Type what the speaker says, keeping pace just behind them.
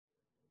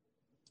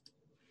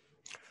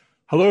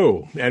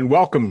Hello, and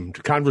welcome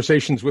to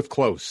Conversations with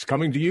Close,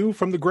 coming to you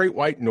from the Great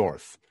White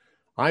North.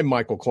 I'm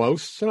Michael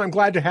Close, and I'm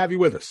glad to have you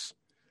with us.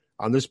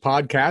 On this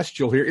podcast,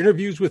 you'll hear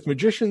interviews with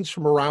magicians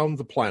from around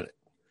the planet.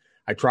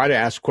 I try to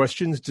ask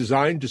questions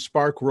designed to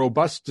spark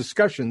robust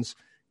discussions,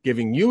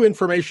 giving you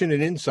information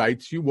and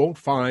insights you won't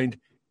find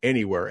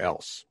anywhere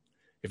else.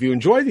 If you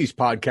enjoy these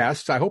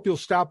podcasts, I hope you'll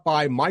stop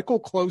by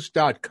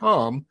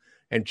michaelclose.com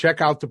and check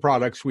out the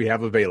products we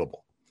have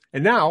available.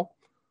 And now,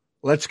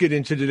 let's get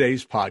into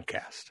today's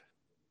podcast.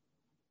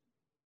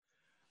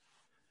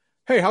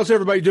 Hey, how's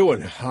everybody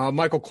doing?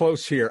 Michael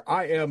Close here.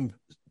 I am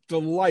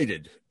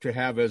delighted to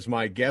have as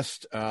my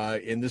guest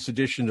in this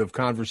edition of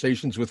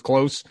Conversations with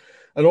Close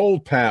an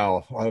old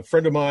pal, a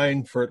friend of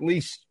mine for at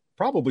least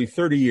probably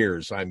 30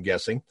 years, I'm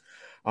guessing.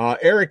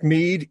 Eric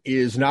Mead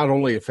is not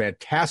only a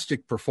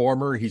fantastic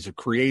performer, he's a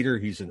creator,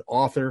 he's an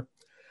author.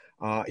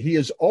 He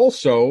is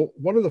also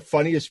one of the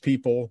funniest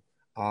people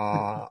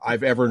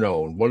I've ever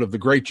known. One of the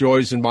great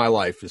joys in my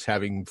life is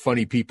having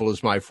funny people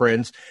as my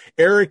friends.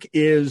 Eric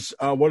is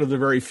one of the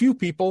very few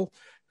people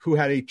who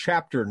had a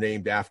chapter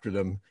named after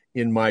them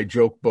in my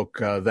joke book,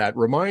 That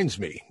Reminds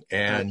Me,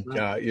 and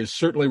is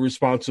certainly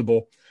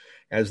responsible.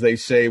 As they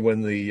say,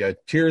 when the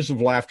tears of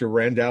laughter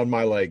ran down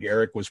my leg,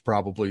 Eric was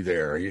probably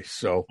there.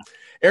 So,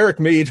 Eric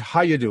Mead,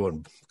 how you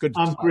doing? Good.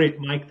 I'm great,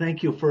 Mike.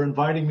 Thank you for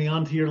inviting me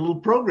onto your little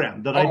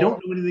program that I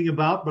don't know anything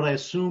about, but I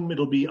assume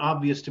it'll be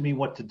obvious to me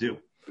what to do.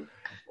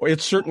 Well, it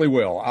certainly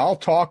will. I'll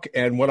talk,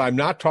 and when I'm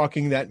not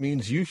talking, that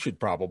means you should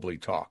probably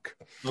talk.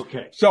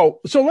 Okay. So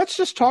let's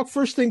just talk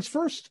first things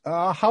first.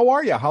 How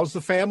are you? How's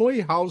the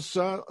family? How's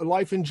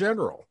life in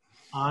general?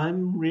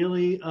 I'm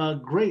really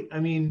great. I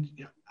mean,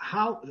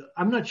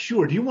 I'm not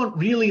sure. Do you want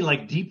really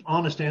like deep,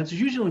 honest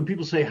answers? Usually when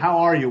people say, how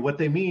are you? What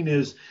they mean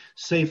is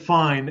say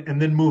fine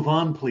and then move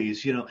on,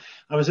 please. You know,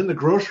 I was in the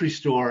grocery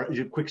store,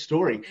 a quick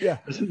story. Yeah.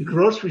 I was in the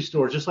grocery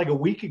store just like a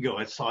week ago.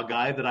 I saw a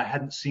guy that I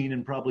hadn't seen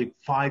in probably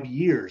 5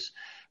 years.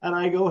 And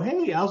I go,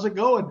 hey, how's it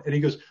going? And he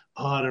goes,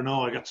 oh, I don't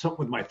know. I got something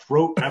with my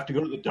throat. I have to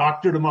go to the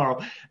doctor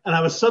tomorrow. And I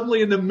was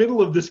suddenly in the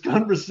middle of this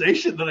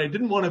conversation that I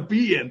didn't want to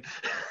be in.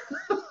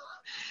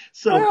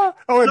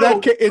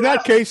 In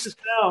that case,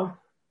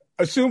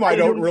 assume I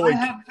don't really. I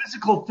have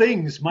physical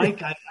things,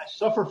 Mike. I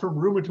suffer from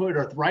rheumatoid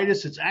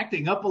arthritis. It's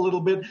acting up a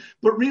little bit,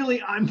 but really,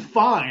 I'm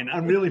fine.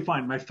 I'm really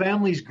fine. My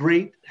family's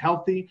great,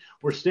 healthy.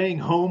 We're staying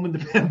home in the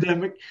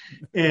pandemic,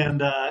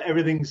 and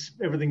everything's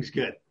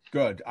good.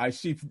 Good. I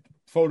see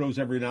photos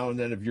every now and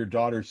then of your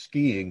daughter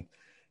skiing,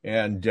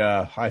 and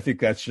I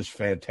think that's just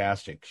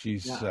fantastic.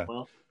 She's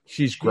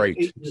great.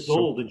 8 years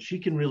old, and she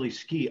can really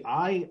ski.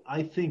 I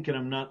think, and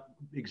I'm not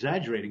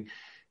exaggerating,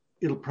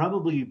 it'll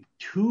probably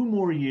 2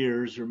 more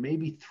years or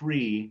maybe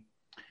 3,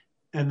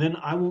 and then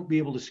I won't be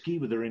able to ski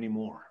with her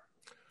anymore.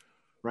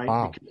 Right?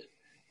 Wow. Because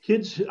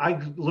kids,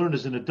 I learned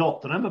as an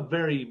adult, and I'm a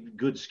very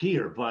good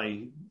skier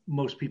by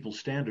most people's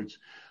standards.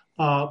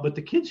 But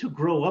the kids who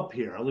grow up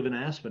here, I live in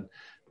Aspen,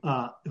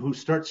 who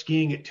start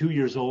skiing at 2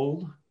 years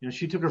old, you know,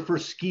 she took her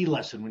first ski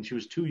lesson when she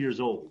was 2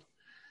 years old.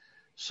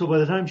 So by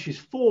the time she's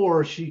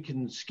 4, she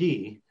can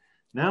ski.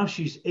 Now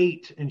she's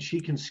 8 and she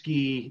can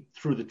ski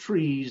through the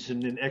trees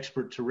and in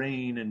expert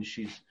terrain. And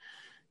she's,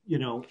 you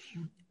know,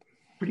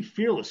 pretty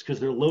fearless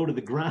because they're low to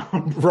the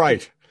ground.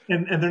 Right.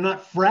 And they're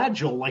not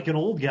fragile like an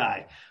old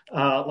guy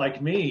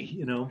like me,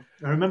 you know.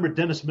 I remember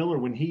Dennis Miller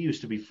when he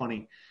used to be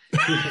funny.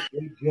 He had a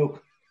great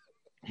joke.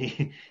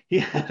 He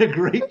had a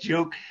great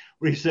joke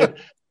where he said,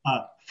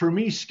 for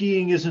me,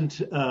 skiing isn't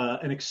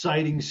an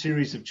exciting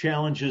series of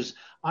challenges.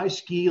 I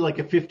ski like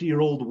a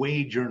 50-year-old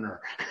wage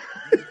earner.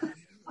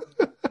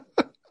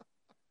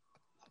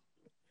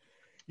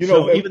 You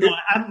know, so even though I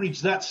haven't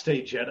reached that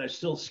stage yet, I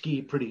still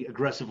ski pretty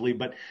aggressively.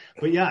 But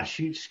yeah,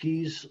 she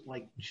skis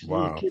like she's a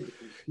little kid.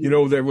 You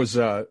know, there was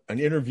an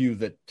interview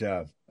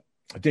that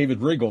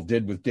David Riggle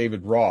did with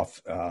David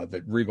Roth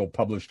that Riggle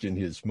published in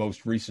his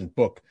most recent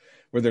book,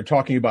 where they're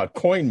talking about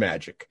coin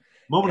magic.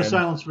 Moment of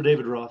silence for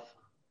David Roth.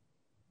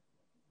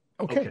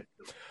 Okay.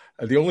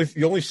 The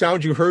only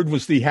sound you heard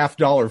was the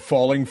 $50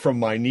 falling from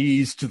my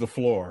knees to the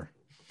floor.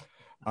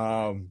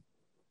 But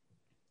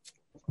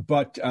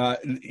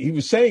he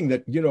was saying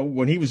that, you know,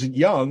 when he was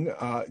young,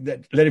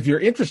 that if you're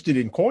interested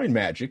in coin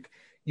magic,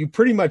 you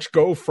pretty much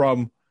go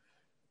from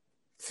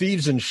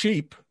thieves and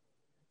sheep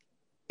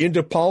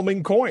into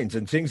palming coins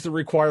and things that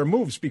require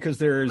moves, because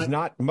there is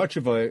not much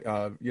of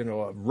a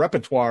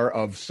repertoire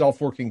of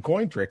self-working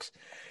coin tricks.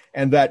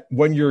 And that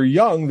when you're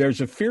young,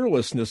 there's a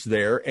fearlessness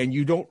there, and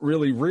you don't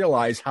really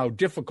realize how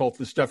difficult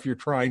the stuff you're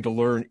trying to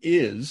learn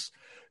is.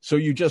 So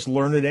you just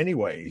learn it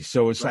anyway.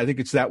 So I think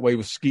it's that way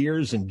with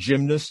skiers and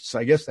gymnasts.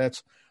 I guess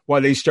that's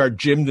why they start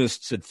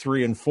gymnasts at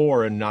 3 and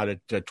 4 and not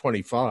at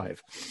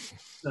 25.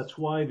 That's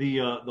why the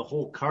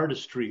whole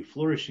cardistry,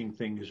 flourishing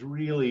thing is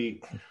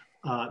really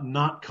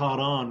not caught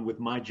on with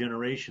my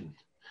generation.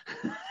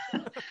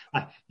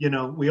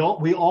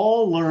 We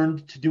all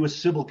learned to do a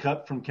Sybil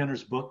cut from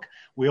Kenner's book.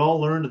 We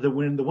all learned that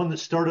when the one that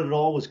started it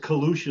all was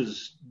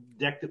Kalusha's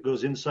deck that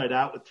goes inside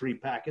out with 3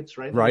 packets,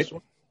 right? Right.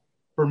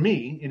 for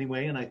me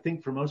anyway, and I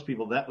think for most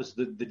people, that was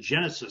the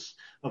genesis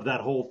of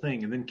that whole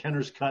thing. And then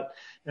Kenner's cut,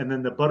 and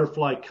then the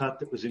butterfly cut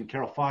that was in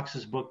Carol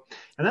Fox's book.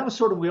 And that was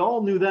sort of, we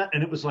all knew that,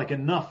 and it was like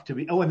enough to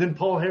be, and then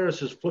Paul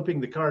Harris is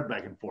flipping the card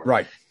back and forth.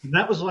 Right. And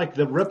that was like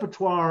the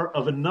repertoire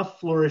of enough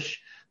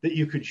flourish that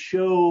you could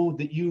show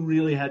that you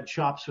really had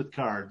chops with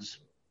cards.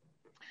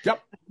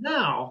 Yep.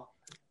 Now,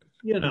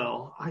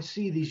 I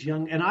see these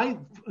young, and I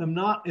am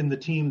not in the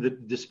team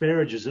that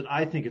disparages it.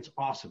 I think it's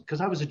awesome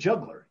because I was a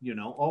juggler,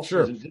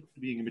 also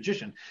being a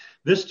magician.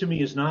 This to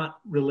me is not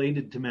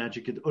related to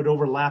magic. It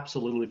overlaps a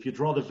little. If you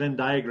draw the Venn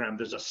diagram,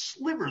 there's a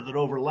sliver that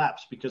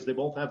overlaps because they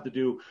both have to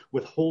do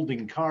with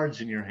holding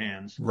cards in your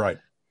hands. Right.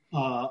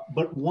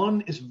 But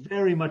one is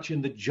very much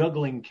in the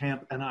juggling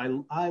camp, and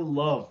I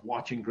love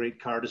watching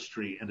great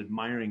cardistry and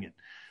admiring it.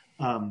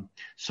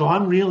 So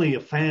I'm really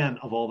a fan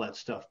of all that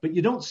stuff, but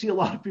you don't see a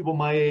lot of people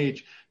my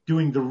age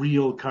doing the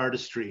real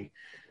cardistry.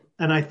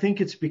 And I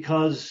think it's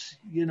because,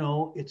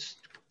 it's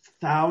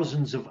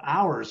thousands of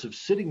hours of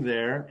sitting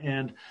there,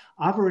 and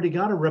I've already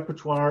got a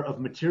repertoire of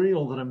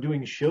material that I'm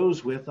doing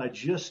shows with. I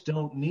just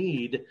don't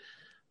need,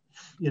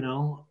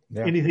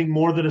 anything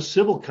more than a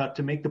Sybil cut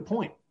to make the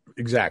point.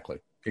 Exactly.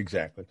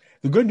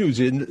 The good news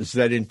is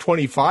that in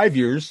 25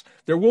 years,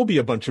 there will be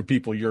a bunch of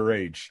people your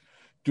age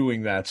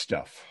doing that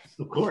stuff.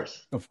 Of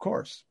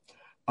course.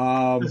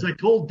 As I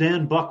told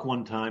Dan Buck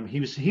one time, he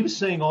was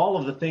saying all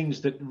of the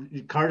things that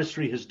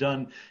cardistry has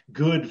done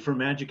good for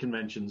magic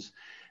conventions.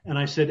 And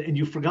I said, and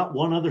you forgot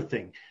one other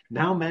thing.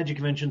 Now magic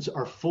conventions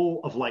are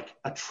full of like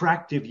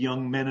attractive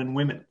young men and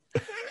women.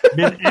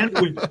 Men and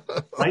women,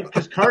 right?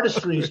 Because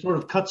cardistry sort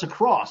of cuts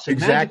across. And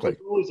exactly.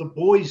 Magic was always a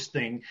boys'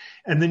 thing.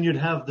 And then you'd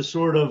have the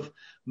sort of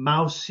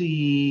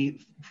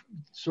mousy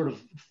sort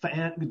of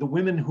the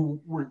women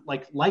who were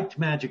liked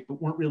magic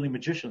but weren't really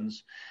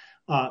magicians.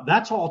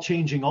 That's all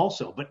changing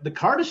also. But the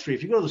cardistry,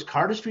 if you go to those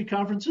cardistry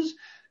conferences,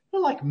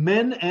 they're like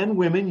men and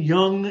women,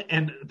 young,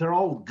 and they're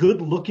all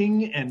good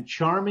looking and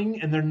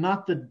charming. And they're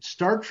not the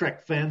Star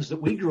Trek fans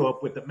that we grew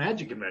up with at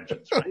magic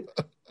conventions, right?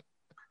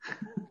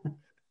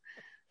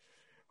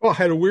 Well, I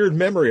had a weird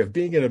memory of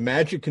being at a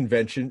magic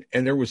convention,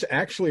 and there was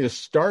actually a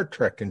Star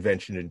Trek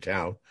convention in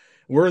town.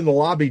 We're in the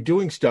lobby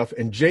doing stuff,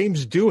 and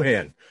James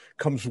Doohan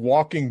comes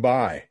walking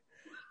by.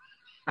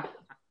 And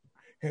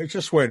it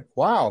just went,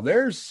 wow,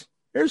 there's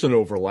an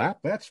overlap.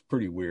 That's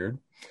pretty weird.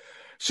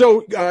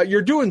 So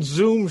you're doing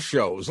Zoom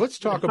shows. Let's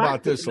talk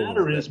about this a little bit.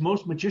 The matter is,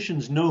 most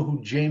magicians know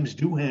who James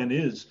Doohan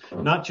is,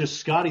 not just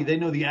Scotty. They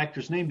know the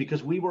actor's name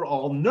because we were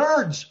all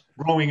nerds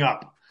growing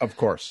up. Of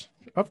course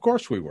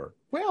we were.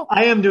 Well,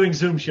 I am doing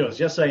Zoom shows.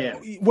 Yes, I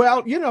am.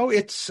 Well,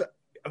 it's.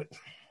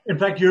 In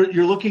fact,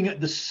 you're looking at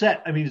the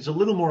set. I mean, it's a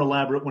little more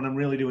elaborate when I'm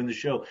really doing the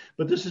show,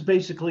 but this is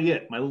basically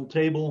it. My little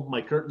table,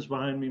 my curtains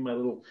behind me, my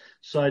little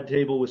side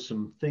table with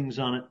some things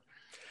on it.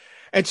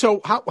 And so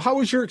how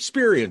was your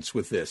experience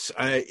with this?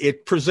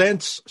 It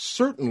presents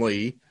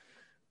certainly,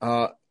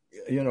 a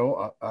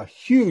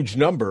huge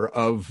number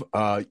of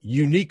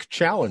unique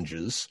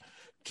challenges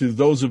to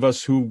those of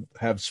us who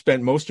have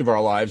spent most of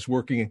our lives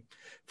working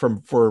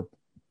for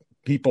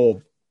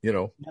people,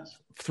 Yes.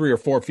 3 or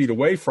 4 feet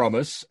away from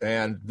us.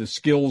 And the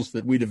skills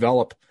that we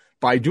develop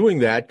by doing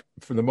that,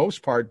 for the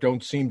most part,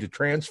 don't seem to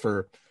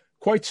transfer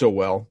quite so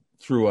well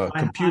through a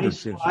computer.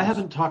 I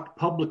haven't talked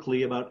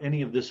publicly about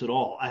any of this at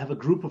all. I have a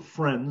group of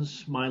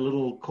friends, my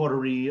little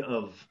coterie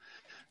of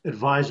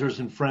advisors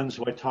and friends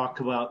who I talk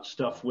about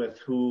stuff with,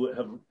 who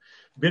have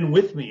been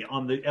with me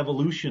on the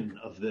evolution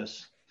of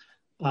this.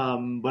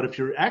 But if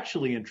you're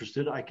actually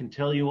interested, I can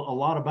tell you a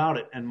lot about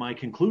it and my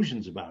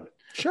conclusions about it.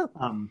 Sure.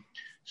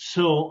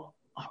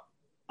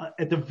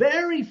 In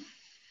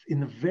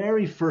the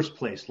very first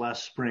place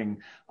last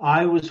spring,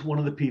 I was one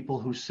of the people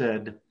who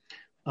said,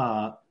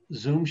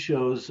 Zoom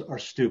shows are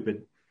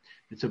stupid.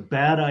 It's a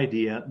bad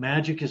idea.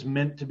 Magic is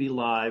meant to be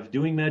live.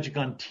 Doing magic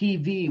on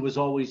TV was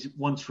always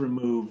once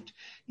removed.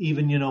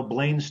 Even,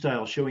 Blaine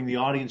style, showing the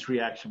audience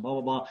reaction, blah,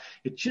 blah, blah.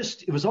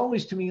 It was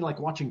always to me like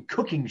watching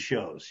cooking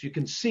shows. You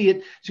can see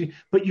it,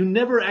 but you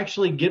never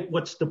actually get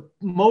what's the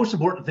most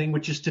important thing,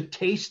 which is to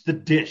taste the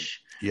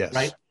dish. Yes.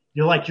 Right?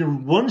 You're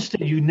one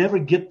step, you never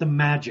get the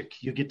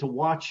magic. You get to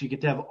watch, you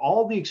get to have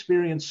all the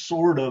experience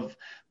sort of,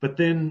 but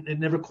then it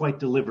never quite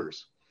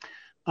delivers.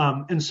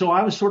 And so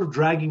I was sort of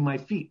dragging my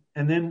feet.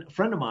 And then a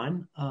friend of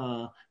mine,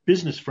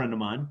 business friend of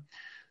mine,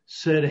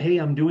 said, hey,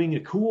 I'm doing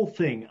a cool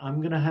thing. I'm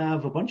going to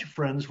have a bunch of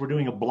friends. We're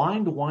doing a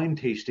blind wine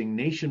tasting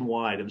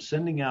nationwide. I'm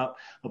sending out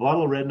a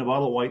bottle of red and a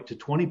bottle of white to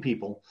 20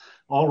 people,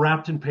 all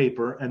wrapped in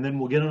paper. And then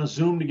we'll get on a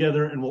Zoom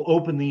together and we'll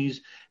open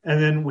these.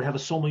 And then we have a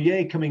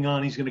sommelier coming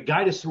on. He's going to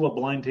guide us through a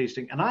blind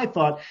tasting. And I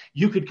thought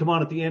you could come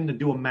on at the end and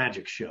do a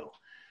magic show.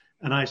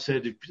 And I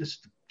said, this is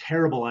a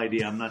terrible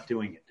idea. I'm not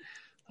doing it.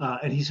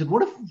 And he said,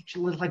 what if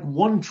like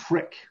one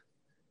trick?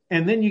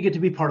 And then you get to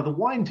be part of the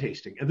wine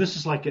tasting. And this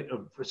is like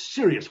a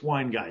serious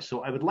wine guy. So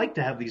I would like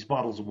to have these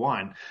bottles of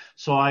wine.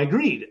 So I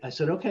agreed. I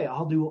said, okay,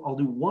 I'll do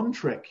one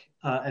trick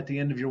at the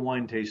end of your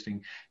wine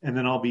tasting. And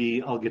then I'll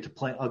get to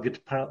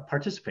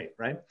participate,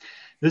 right?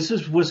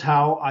 This was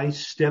how I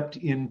stepped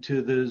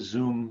into the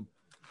Zoom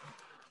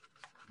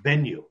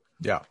venue.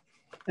 Yeah.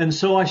 And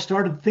so I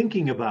started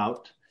thinking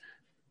about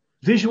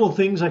visual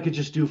things I could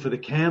just do for the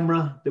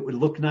camera that would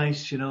look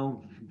nice,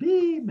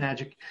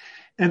 magic.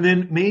 And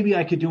then maybe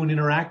I could do an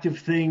interactive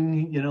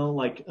thing,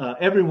 like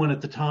everyone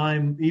at the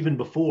time, even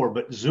before,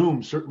 but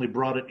Zoom certainly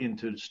brought it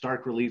into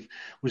stark relief,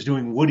 was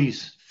doing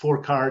Woody's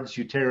 4 cards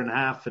you tear in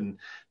half and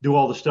do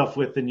all the stuff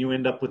with, and you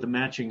end up with a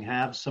matching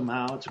halves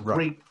somehow. It's a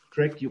great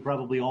trick. You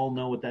probably all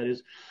know what that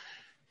is.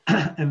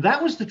 And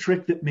that was the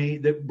trick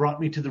that brought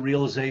me to the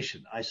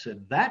realization. I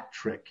said, that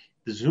trick,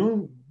 the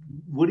Zoom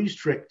Woody's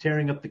trick,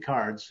 tearing up the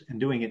cards and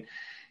doing it,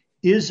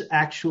 is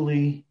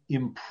actually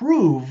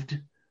improved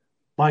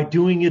by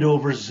doing it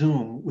over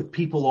Zoom with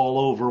people all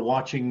over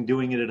watching,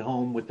 doing it at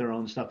home with their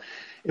own stuff.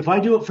 If I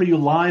do it for you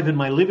live in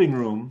my living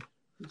room,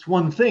 it's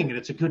one thing and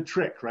it's a good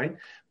trick, right?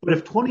 But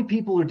if 20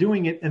 people are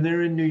doing it and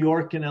they're in New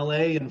York and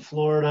LA and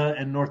Florida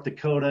and North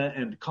Dakota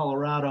and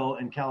Colorado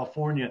and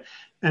California,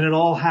 and it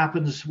all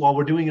happens while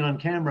we're doing it on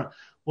camera,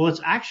 well,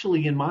 it's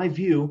actually, in my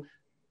view,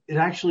 it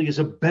actually is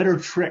a better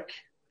trick.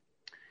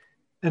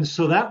 And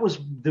so that was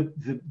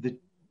the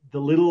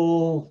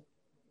little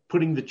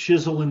putting the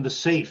chisel in the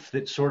safe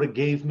that sort of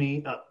gave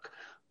me,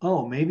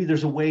 maybe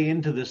there's a way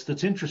into this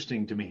that's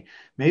interesting to me.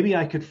 Maybe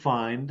I could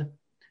find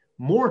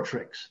more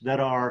tricks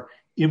that are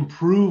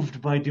improved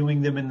by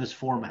doing them in this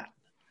format.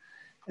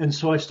 And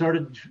so I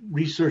started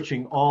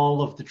researching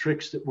all of the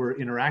tricks that were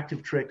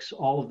interactive tricks,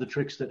 all of the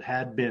tricks that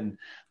had been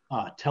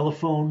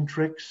telephone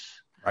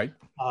tricks. Right.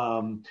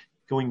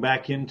 Going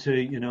back into,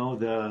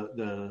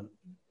 the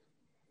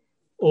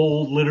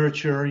old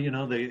literature,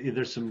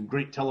 there's some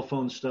great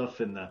telephone stuff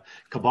in the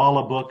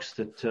Kabbalah books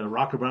that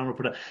Rocker Brown would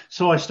put out.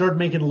 So I started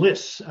making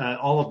lists,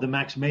 all of the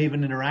Max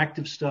Maven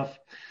interactive stuff,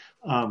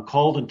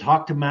 called and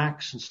talked to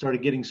Max and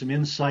started getting some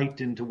insight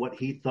into what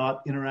he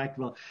thought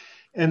interactive.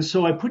 And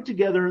so I put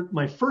together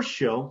my first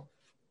show.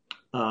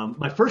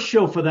 My first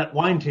show for that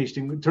wine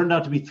tasting turned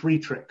out to be 3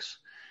 tricks,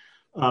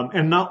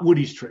 and not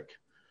Woody's trick.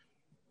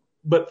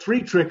 But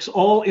 3 tricks,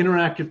 all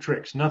interactive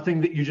tricks, nothing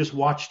that you just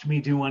watched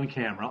me do on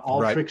camera,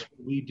 all tricks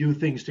where we do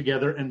things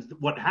together. And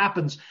what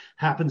happens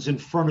in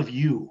front of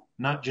you,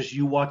 not just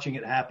you watching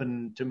it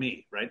happen to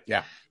me. Right.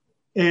 Yeah.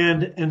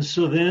 And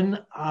so then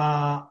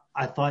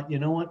I thought, you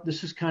know what,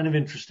 this is kind of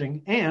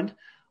interesting. And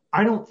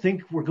I don't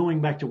think we're going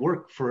back to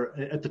work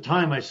at the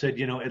time I said,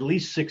 at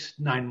least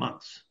 6-9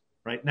 months.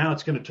 Right now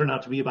it's going to turn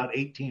out to be about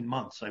 18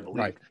 months, I believe.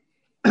 Right.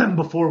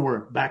 Before we're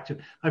back to,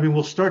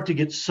 we'll start to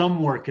get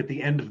some work at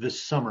the end of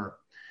this summer,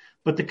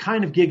 but the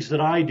kind of gigs that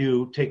I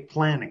do take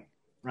planning,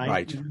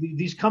 right?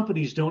 These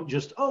companies don't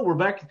just, we're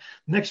back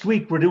next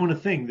week, we're doing a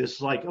thing. This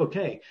is like,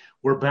 okay,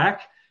 we're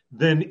back.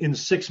 Then in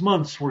 6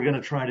 months, we're going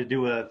to try to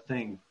do a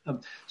thing.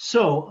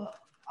 So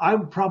I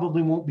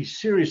probably won't be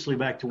seriously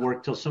back to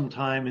work till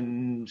sometime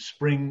in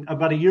spring,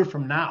 about a year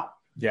from now.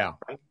 Yeah.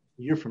 Right?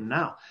 A year from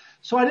now.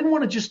 So I didn't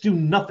want to just do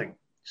nothing.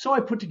 So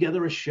I put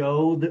together a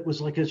show that was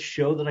like a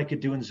show that I could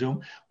do in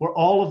Zoom, where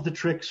all of the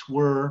tricks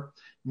were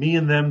me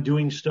and them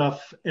doing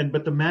stuff,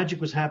 but the magic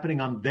was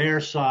happening on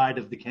their side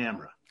of the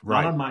camera,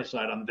 not on my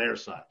side, on their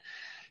side.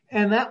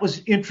 And that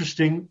was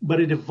interesting, but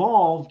it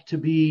evolved to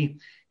be,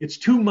 it's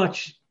too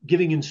much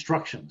giving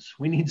instructions.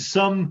 We need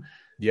some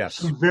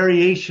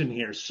variation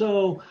here.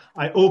 So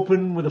I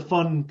open with a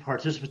fun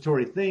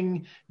participatory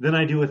thing. Then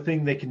I do a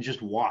thing they can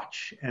just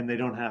watch and they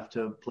don't have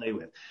to play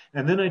with.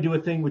 And then I do a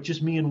thing with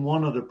just me and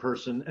one other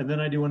person. And then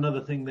I do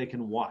another thing they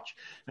can watch.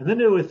 And then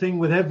I do a thing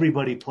with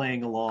everybody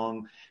playing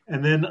along.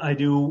 And then I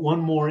do one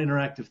more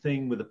interactive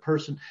thing with a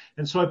person.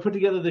 And so I put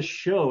together this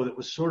show that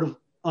was sort of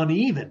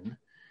uneven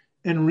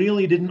and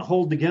really didn't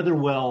hold together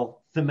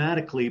well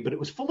thematically, but it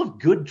was full of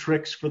good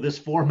tricks for this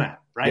format,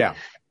 right? Yeah.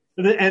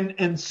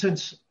 And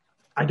since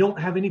I don't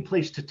have any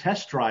place to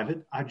test drive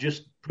it, I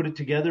just put it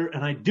together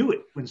and I do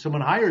it. When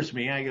someone hires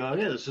me, I go,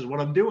 yeah, this is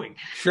what I'm doing.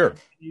 Sure.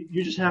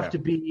 You just have to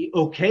be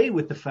okay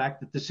with the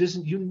fact that this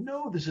isn't,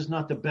 this is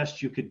not the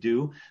best you could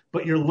do,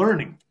 but you're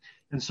learning.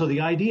 And so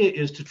the idea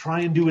is to try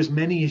and do as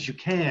many as you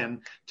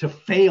can to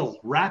fail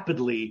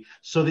rapidly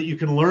so that you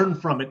can learn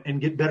from it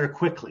and get better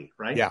quickly,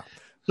 right? Yeah.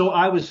 So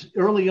I was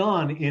early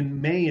on in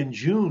May and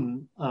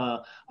June,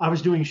 I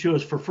was doing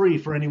shows for free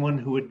for anyone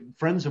who would,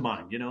 friends of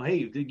mine,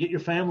 hey, get your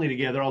family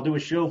together. I'll do a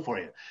show for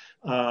you.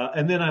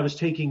 And then I was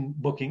taking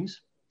bookings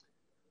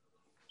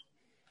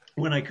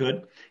when I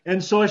could.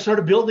 And so I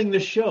started building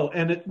this show.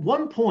 And at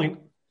one point,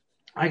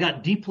 I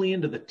got deeply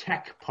into the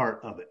tech part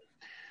of it.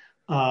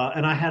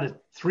 And I had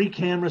 3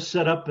 cameras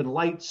set up and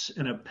lights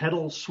and a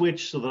pedal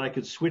switch so that I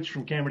could switch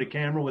from camera to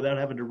camera without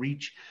having to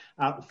reach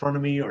out in front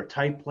of me or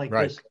type like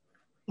this.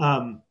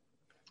 And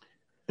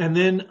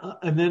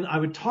then I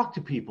would talk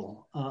to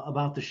people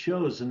about the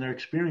shows and their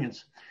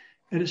experience.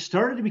 And it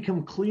started to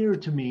become clear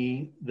to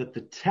me that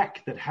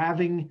that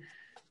having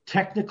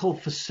technical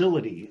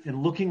facility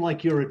and looking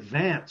like you're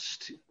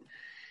advanced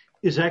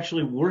is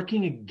actually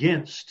working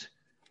against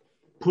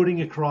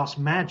putting across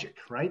magic,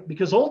 right?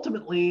 Because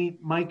ultimately,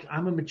 Mike,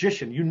 I'm a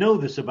magician. You know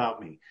this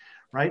about me,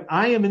 right?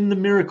 I am in the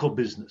miracle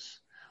business.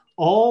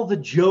 All the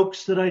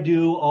jokes that I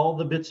do, all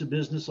the bits of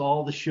business,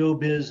 all the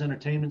showbiz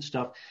entertainment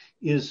stuff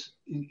is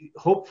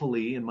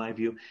hopefully, in my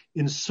view,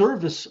 in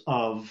service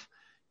of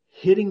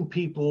hitting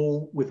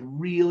people with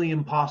really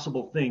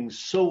impossible things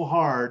so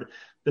hard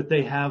that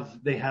they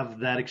have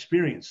that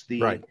experience.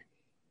 Right.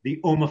 The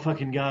oh my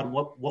fucking God,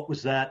 what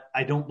was that?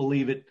 I don't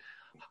believe it.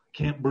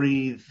 Can't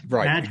breathe.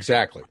 Right. Magic.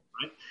 Exactly.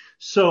 Right?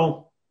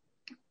 So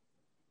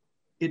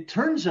it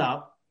turns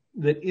out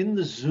that in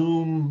the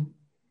Zoom,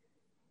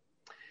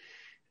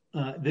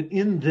 that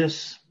in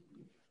this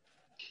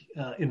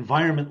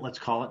environment, let's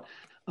call it,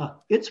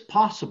 it's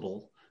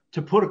possible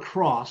to put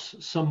across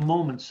some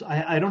moments.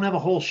 I don't have a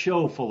whole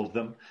show full of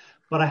them,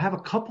 but I have a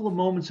couple of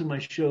moments in my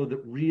show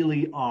that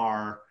really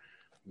are,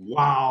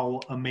 wow,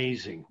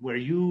 amazing,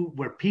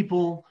 where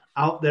people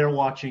out there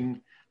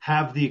watching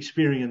have the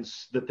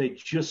experience that they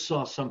just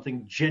saw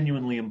something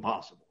genuinely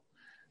impossible.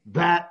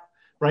 That,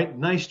 right?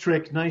 Nice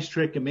trick,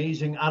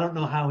 amazing. I don't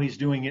know how he's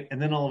doing it.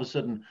 And then all of a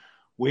sudden,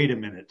 wait a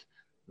minute,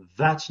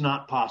 that's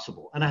not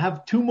possible. And I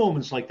have two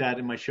moments like that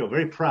in my show.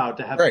 Very proud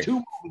to have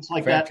two moments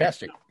like that.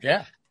 Fantastic.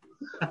 Yeah.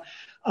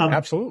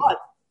 Absolutely.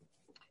 But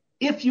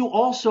if you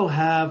also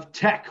have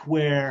tech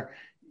where,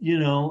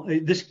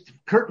 this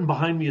curtain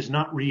behind me is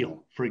not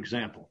real, for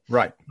example.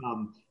 Right.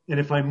 And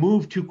if I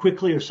move too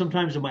quickly, or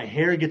sometimes if my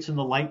hair gets in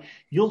the light,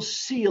 you'll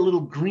see a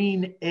little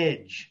green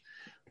edge.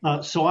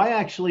 So I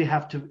actually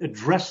have to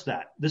address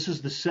that. This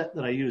is the set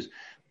that I use.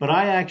 But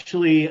I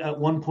actually, at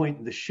one point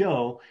in the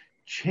show,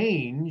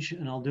 change,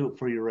 and I'll do it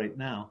for you right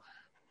now.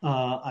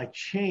 I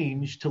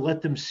change to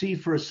let them see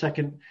for a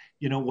second,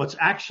 what's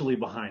actually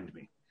behind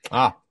me.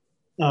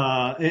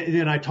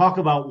 And I talk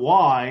about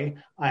why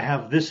I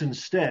have this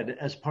instead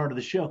as part of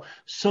the show,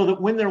 so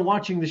that when they're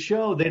watching the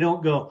show, they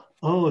don't go,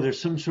 oh, there's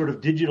some sort of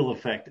digital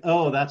effect.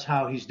 Oh, that's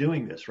how he's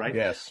doing this, right?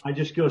 Yes. I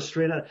just go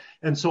straight out.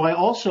 And so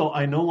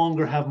I no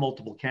longer have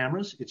multiple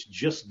cameras. It's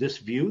just this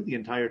view the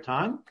entire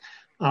time.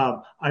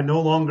 I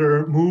no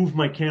longer move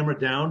my camera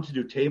down to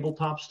do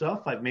tabletop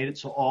stuff. I've made it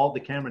so the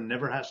camera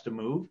never has to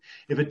move.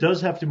 If it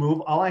does have to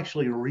move, I'll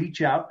actually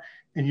reach out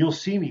and you'll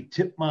see me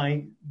tip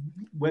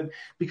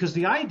because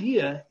the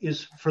idea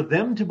is for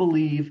them to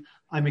believe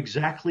I'm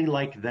exactly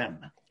like them.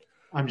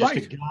 I'm just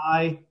a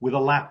guy with a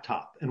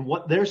laptop, and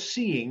what they're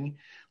seeing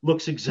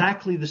looks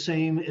exactly the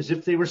same as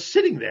if they were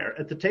sitting there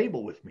at the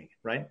table with me,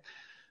 right?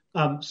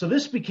 So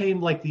this became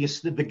like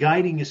the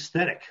guiding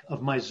aesthetic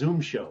of my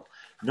Zoom show.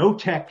 No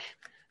tech,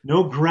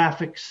 no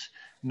graphics,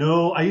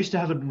 I used to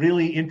have a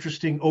really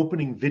interesting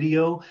opening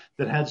video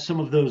that had some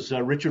of those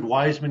Richard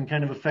Wiseman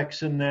kind of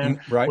effects in there,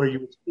 right. Where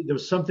there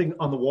was something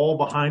on the wall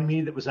behind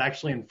me that was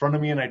actually in front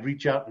of me, and I'd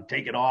reach out and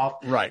take it off.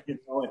 Right.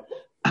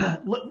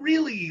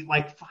 Really,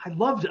 I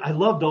loved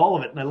all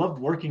of it, and I loved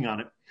working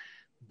on it.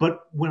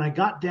 But when I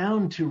got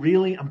down to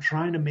really, I'm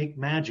trying to make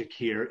magic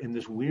here in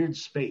this weird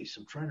space.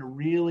 I'm trying to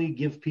really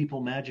give people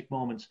magic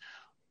moments.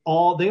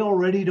 They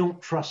already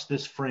don't trust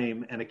this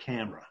frame and a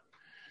camera.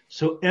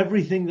 So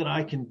everything that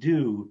I can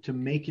do to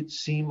make it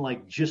seem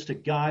like just a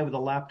guy with a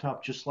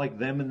laptop, just like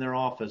them in their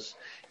office,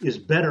 is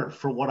better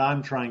for what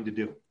I'm trying to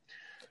do.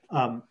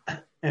 And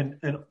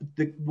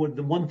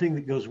the one thing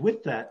that goes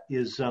with that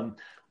is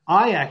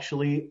I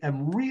actually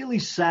am really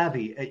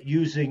savvy at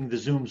using the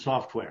Zoom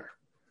software,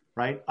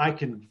 right? I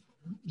can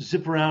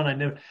zip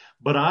around.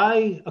 But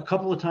a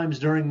couple of times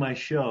during my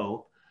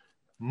show,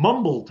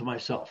 mumbled to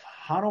myself,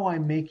 how do I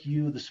make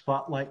you the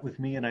spotlight with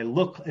me? And I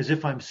look as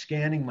if I'm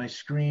scanning my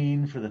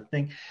screen for the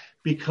thing,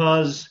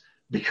 because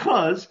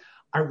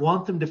I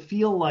want them to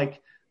feel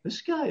like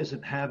this guy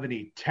doesn't have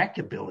any tech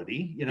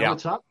ability.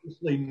 It's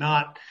obviously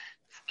not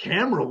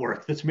camera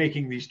work that's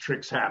making these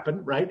tricks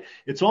happen, right?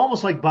 It's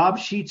almost like Bob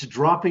Sheets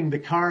dropping the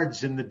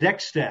cards in the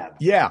deck stab.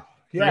 Yeah.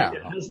 Right?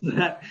 It has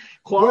that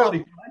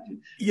quality.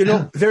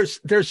 Well,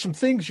 there's some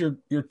things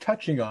you're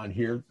touching on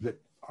here that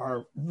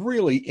are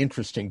really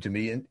interesting to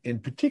me, and in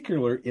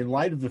particular, in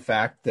light of the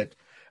fact that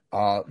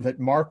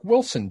Mark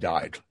Wilson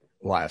died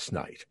last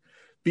night,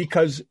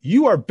 because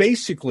you are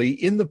basically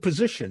in the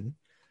position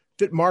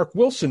that Mark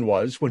Wilson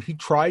was when he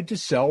tried to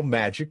sell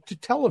magic to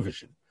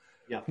television,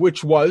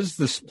 which was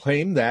this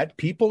claim that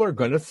people are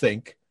going to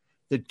think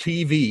that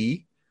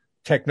TV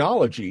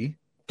technology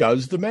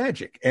does the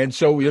magic. And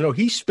so,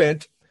 he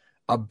spent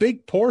a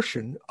big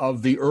portion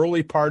of the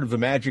early part of the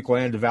magic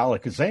land of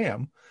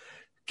Alakazam,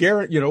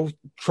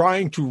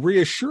 trying to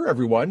reassure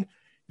everyone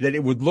that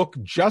it would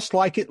look just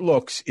like it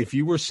looks if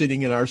you were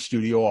sitting in our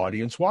studio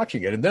audience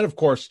watching it. And then, of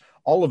course,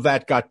 all of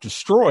that got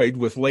destroyed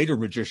with later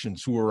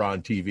magicians who were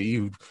on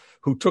TV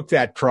who took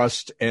that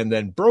trust and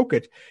then broke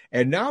it.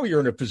 And now you're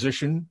in a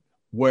position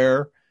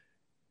where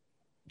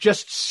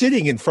just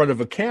sitting in front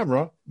of a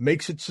camera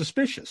makes it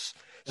suspicious.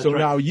 That's so right.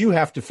 Now you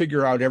have to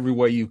figure out every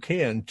way you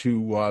can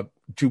to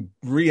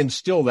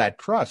reinstill that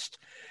trust.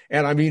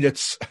 And I mean,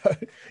 it's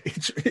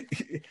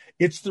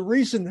the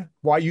reason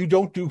why you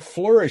don't do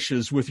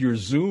flourishes with your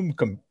Zoom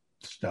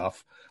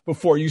stuff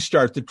before you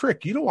start the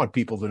trick. You don't want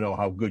people to know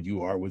how good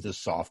you are with this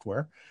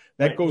software.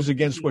 That goes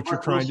against what you're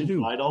trying to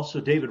do.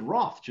 Also, David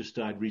Roth just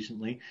died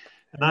recently.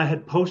 And I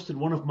had posted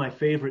one of my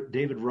favorite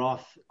David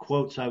Roth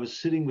quotes. I was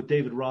sitting with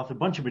David Roth, a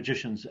bunch of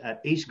magicians,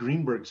 at Ace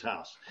Greenberg's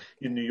house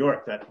in New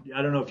York. That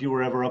I don't know if you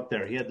were ever up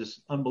there. He had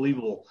this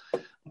unbelievable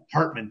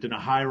apartment in a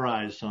high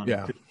rise on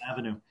Fifth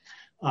Avenue.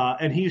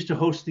 And he used to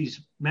host these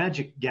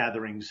magic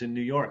gatherings in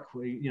New York.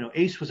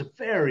 Ace was a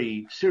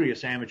very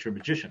serious amateur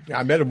magician. Yeah,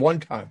 I met him one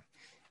time.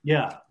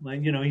 Yeah.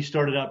 He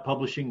started out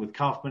publishing with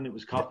Kaufman. It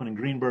was Kaufman and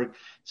Greenberg, et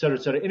cetera,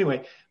 et cetera. Anyway,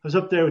 I was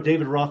up there with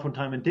David Roth one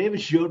time, and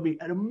David showed me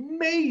an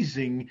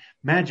amazing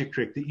magic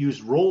trick that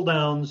used roll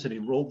downs, and he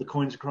rolled the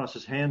coins across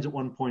his hands at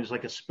one point. It's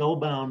like a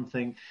spellbound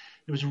thing.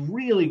 It was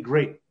really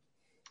great.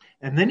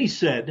 And then he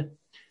said,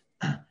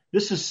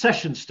 this is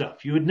session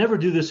stuff. You would never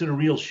do this in a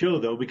real show,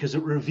 though, because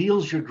it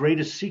reveals your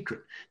greatest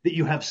secret, that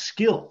you have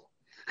skill.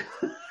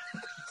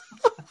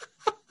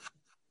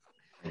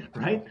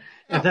 Right?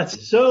 And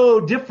that's so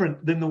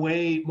different than the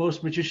way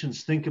most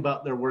magicians think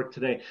about their work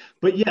today.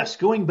 But yes,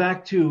 going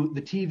back to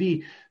the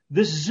TV,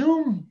 this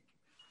Zoom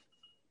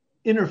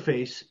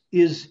interface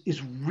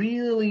is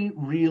really,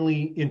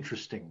 really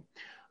interesting.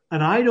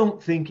 And I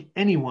don't think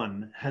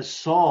anyone has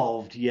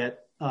solved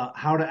yet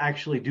how to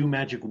actually do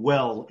magic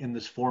well in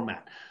this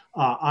format.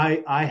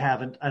 I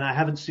haven't, and I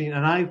haven't seen,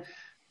 and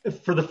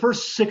for the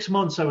first 6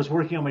 months I was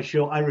working on my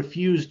show, I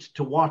refused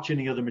to watch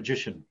any other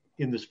magician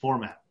in this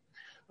format.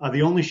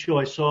 The only show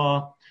I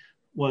saw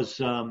was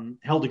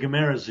Helder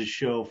Guimaraes'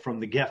 show from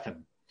the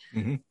Geffen.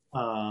 Mm-hmm.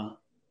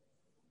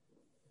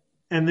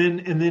 And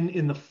then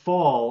in the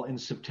fall, in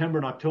September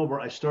and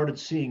October, I started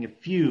seeing a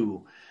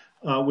few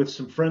with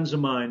some friends of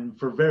mine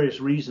for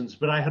various reasons.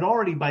 But I had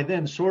already by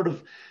then sort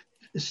of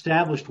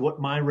established what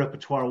my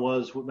repertoire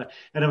was.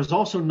 And I was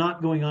also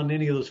not going on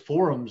any of those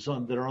forums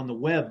that are on the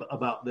web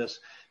about this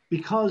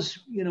because,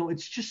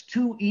 it's just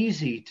too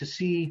easy to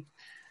see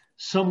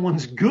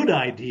someone's good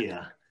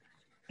idea.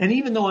 And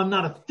even though I'm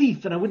not a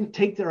thief and I wouldn't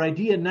take their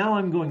idea, now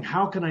I'm going,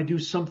 how can I do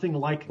something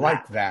like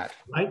that?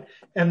 Right?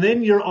 And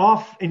then you're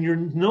off and you're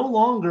no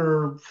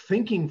longer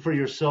thinking for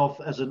yourself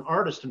as an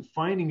artist and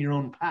finding your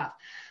own path.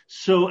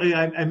 So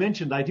I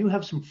mentioned I do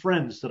have some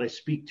friends that I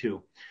speak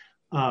to.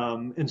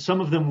 And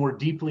some of them were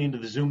deeply into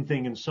the Zoom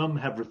thing and some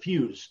have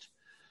refused.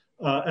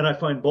 And I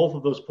find both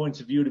of those points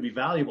of view to be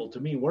valuable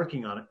to me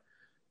working on it.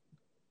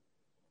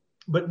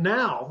 But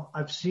now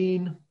I've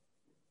seen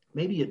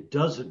maybe a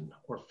dozen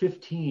or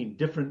 15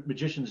 different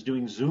magicians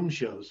doing Zoom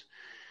shows.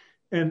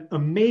 And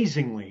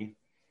amazingly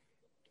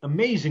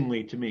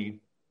to me,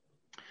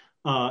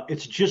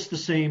 it's just the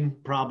same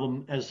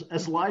problem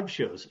as live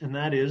shows. And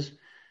that is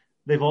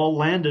they've all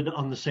landed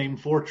on the same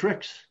 4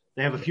 tricks.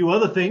 They have a few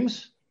other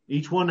things.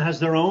 Each one has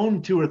their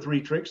own 2 or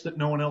 3 tricks that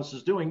no one else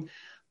is doing.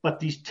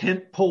 But these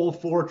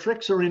tentpole 4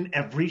 tricks are in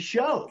every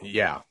show.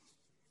 Yeah.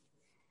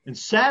 And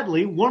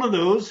sadly, one of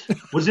those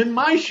was in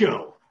my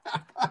show.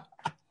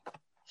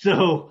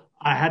 So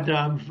I had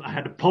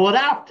to pull it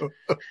out.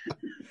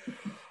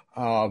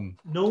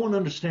 No one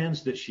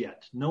understands this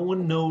yet. No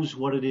one knows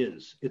what it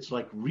is. It's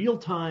like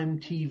real-time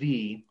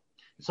TV.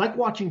 It's like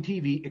watching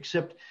TV,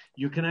 except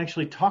you can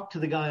actually talk to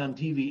the guy on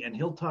TV and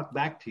he'll talk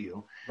back to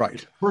you.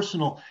 Right.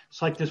 Personal.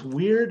 It's like this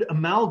weird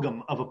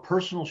amalgam of a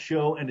personal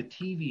show and a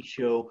TV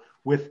show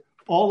with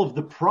all of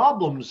the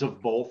problems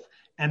of both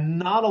and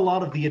not a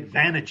lot of the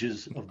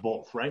advantages of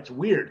both, right? It's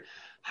weird.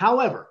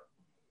 However,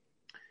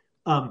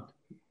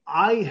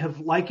 I have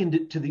likened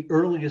it to the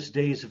earliest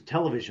days of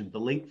television, the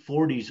late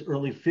 40s,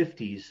 early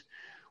 50s,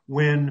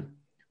 when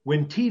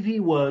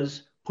TV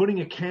was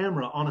putting a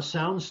camera on a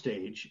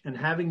soundstage and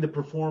having the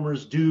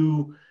performers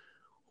do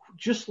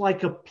just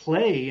like a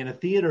play in a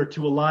theater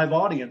to a live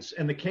audience.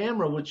 And the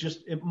camera was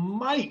just, it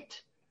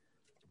might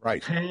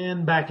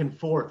pan back and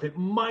forth. It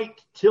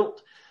might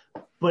tilt,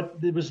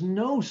 but there was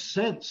no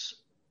sense.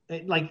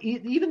 Like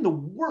even the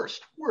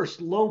worst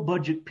low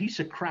budget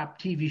piece of crap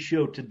TV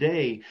show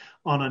today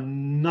on a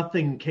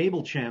nothing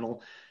cable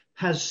channel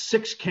has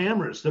 6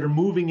 cameras that are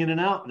moving in and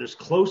out. And there's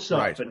close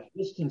up and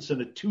distance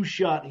and a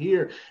 2-shot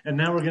here. And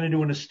now we're going to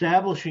do an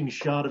establishing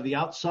shot of the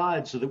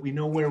outside so that we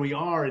know where we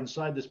are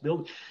inside this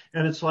building.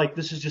 And it's like,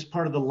 this is just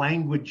part of the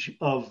language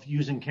of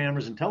using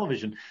cameras and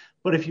television.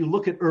 But if you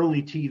look at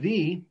early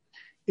TV,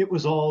 it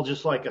was all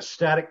just like a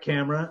static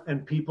camera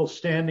and people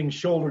standing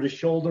shoulder to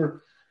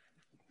shoulder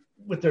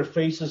with their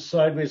faces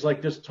sideways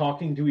like this,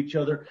 talking to each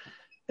other.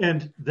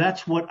 And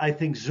that's what I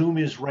think Zoom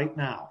is right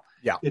now.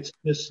 Yeah. It's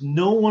this,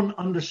 no one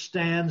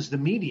understands the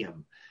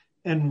medium.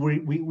 And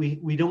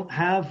we don't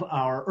have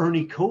our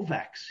Ernie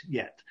Kovacs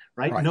yet,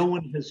 right? No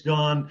one has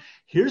gone,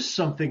 here's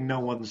something no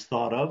one's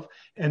thought of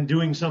and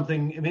doing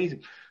something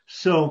amazing.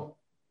 So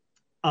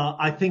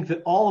I think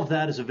that all of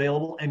that is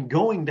available and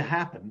going to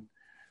happen.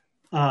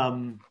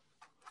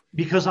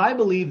 Because I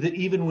believe that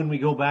even when we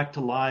go back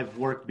to live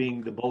work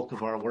being the bulk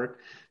of our work,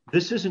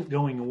 this isn't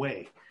going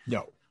away.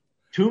 No.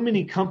 Too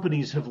many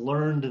companies have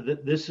learned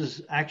that this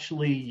is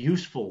actually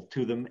useful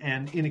to them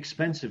and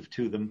inexpensive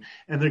to them.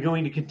 And they're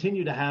going to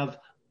continue to have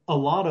a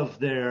lot of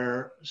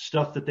their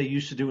stuff that they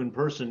used to do in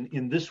person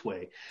in this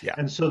way. Yeah.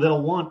 And so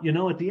they'll want,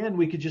 at the end,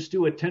 we could just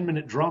do a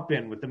 10-minute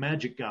drop-in with the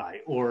magic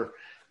guy or,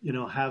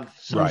 have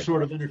some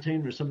sort of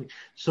entertainment or something.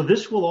 So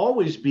this will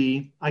always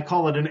be, I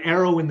call it an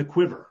arrow in the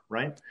quiver,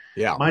 right?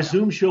 Yeah. My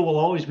Zoom show will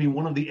always be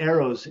one of the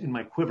arrows in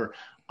my quiver.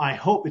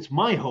 It's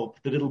my hope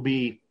that it'll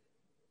be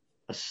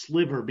a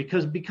sliver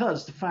because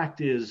the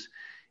fact is,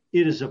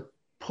 it is a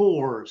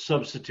poor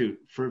substitute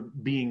for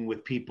being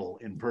with people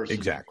in person.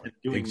 Exactly.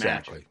 Doing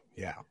magic.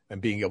 Yeah. And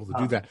being able to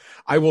do that.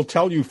 I I will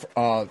tell you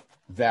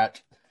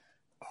that,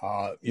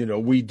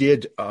 we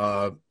did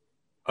a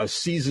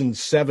season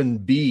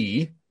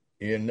 7B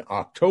in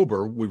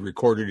October. We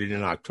recorded it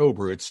in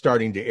October. It's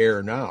starting to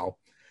air now.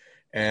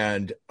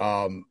 And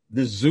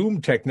the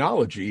Zoom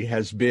technology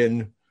has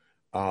been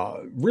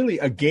really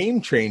a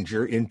game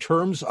changer in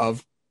terms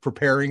of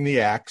preparing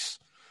the acts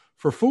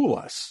for Fool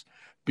Us.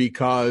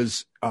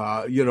 Because,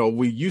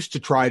 we used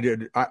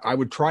to I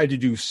would try to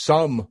do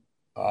some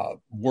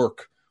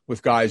work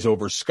with guys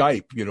over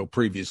Skype,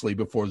 previously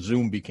before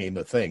Zoom became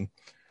a thing.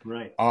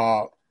 Right.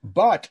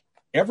 But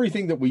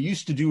everything that we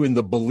used to do in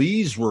the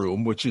Belize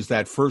room, which is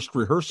that first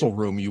rehearsal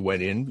room you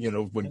went in,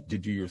 to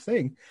do your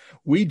thing,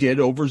 we did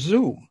over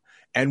Zoom.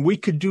 And we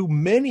could do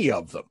many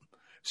of them.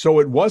 So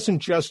it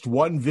wasn't just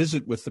one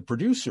visit with the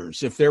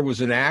producers. If there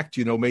was an act,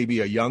 maybe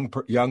a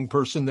young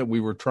person that we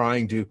were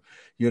trying to,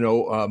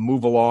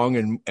 move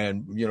along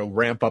and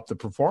ramp up the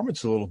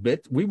performance a little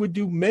bit, we would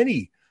do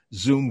many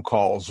Zoom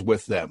calls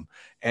with them.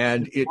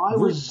 And why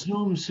was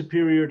Zoom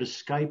superior to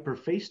Skype or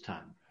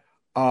FaceTime?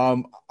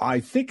 I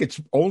think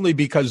it's only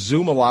because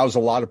Zoom allows a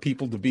lot of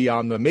people to be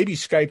on maybe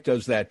Skype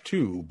does that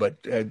too, but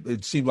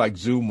it seemed like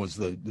Zoom was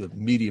the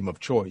medium of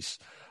choice.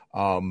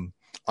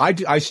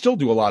 I still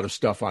do a lot of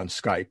stuff on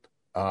Skype.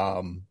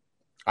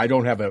 I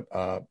don't have an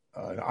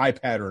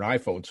iPad or an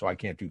iPhone, so I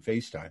can't do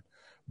FaceTime.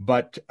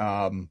 But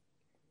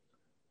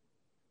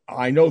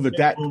I know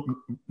that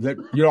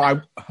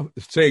I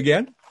say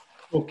again.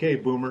 Okay,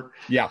 Boomer.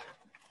 Yeah,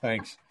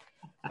 thanks.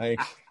 I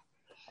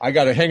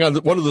got to hang on.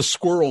 One of the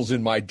squirrels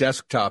in my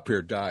desktop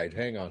here died.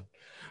 Hang on.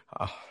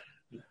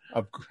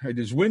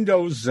 Is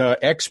Windows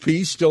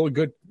XP still a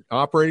good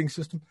operating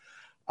system?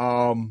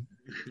 But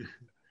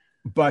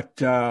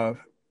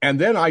and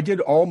then I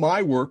did all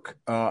my work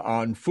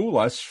on Fool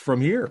Us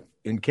from here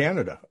in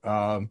Canada.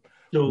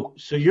 So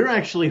you're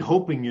actually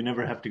hoping you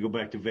never have to go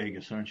back to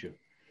Vegas, aren't you?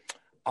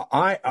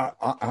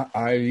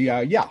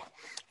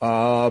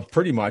 Yeah,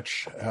 pretty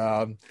much.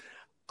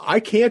 I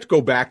can't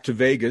go back to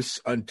Vegas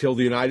until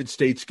the United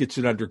States gets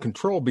it under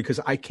control because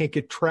I can't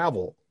get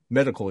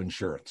medical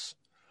insurance,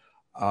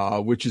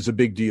 which is a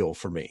big deal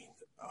for me.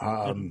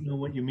 I don't know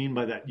what you mean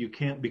by that. You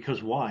can't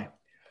because why?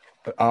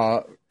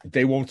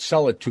 They won't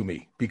sell it to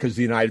me because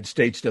the United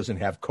States doesn't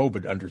have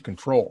COVID under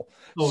control.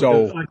 Oh,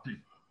 so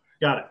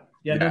got it.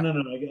 Yeah. No.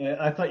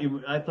 I thought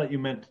you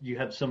meant you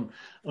had some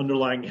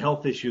underlying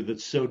health issue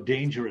that's so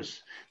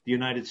dangerous. The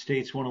United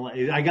States won't allow.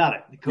 I got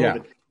it.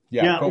 COVID.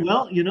 Yeah. COVID.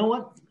 Well, you know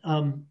what?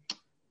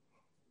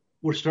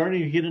 We're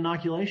starting to get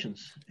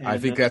inoculations. And, I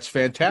think that's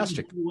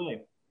fantastic.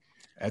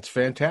 That's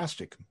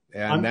fantastic.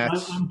 And I'm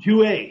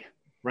 2A,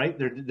 right?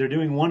 They're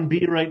doing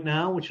 1B right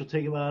now, which will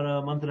take about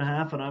a month and a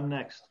half, and I'm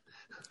next.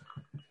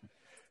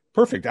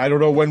 Perfect. I don't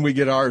know when we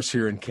get ours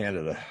here in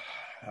Canada.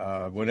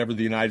 Whenever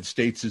the United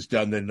States is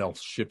done, then they'll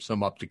ship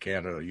some up to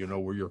Canada.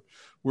 We're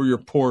your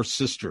poor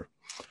sister.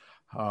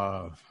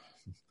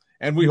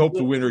 And we hope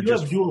the winter you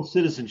have dual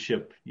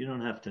citizenship. You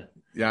don't have to.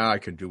 Yeah, I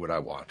can do what I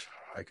want.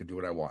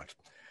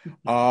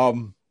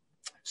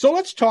 So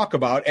let's talk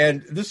about,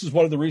 and this is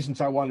one of the reasons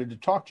I wanted to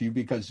talk to you,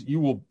 because you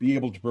will be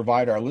able to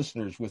provide our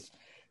listeners with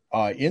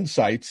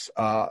insights.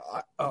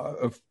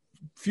 A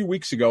few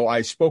weeks ago,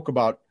 I spoke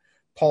about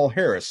Paul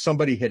Harris.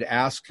 Somebody had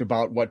asked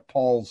about what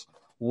Paul's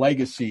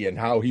legacy and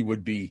how he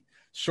would be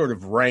sort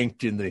of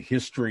ranked in the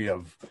history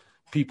of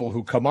people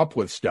who come up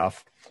with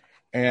stuff.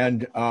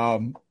 And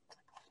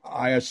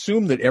I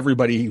assume that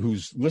everybody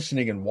who's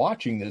listening and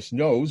watching this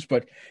knows,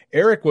 but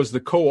Eric was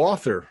the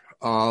co-author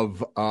of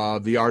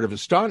the Art of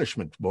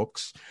Astonishment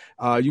books.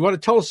 You want to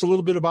tell us a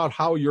little bit about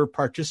how your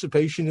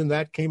participation in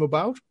that came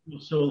about?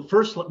 So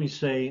first, let me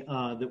say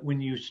that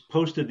when you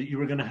posted that you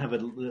were going to have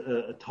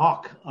a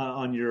talk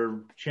on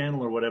your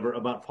channel or whatever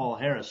about Paul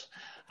Harris,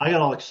 I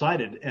got all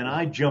excited and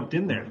I jumped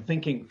in there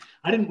thinking,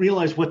 I didn't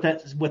realize what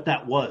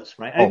that was,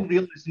 right? I didn't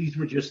realize these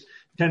were just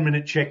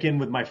 10-minute check-in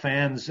with my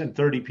fans and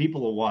 30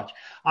 people will watch.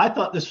 I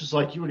thought this was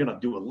like you were going to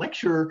do a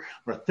lecture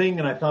or a thing,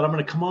 and I thought I'm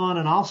going to come on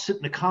and I'll sit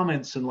in the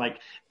comments and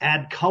like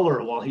add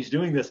color while he's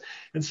doing this.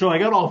 And so I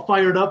got all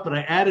fired up and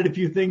I added a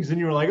few things and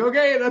you were like,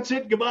 okay, that's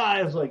it, goodbye.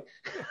 I was like,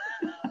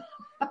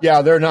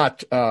 yeah, they're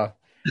not.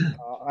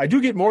 I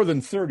do get more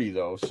than 30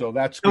 though, so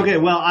that's good. Okay.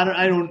 Well,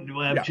 I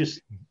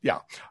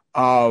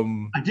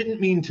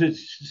didn't mean to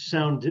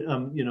sound,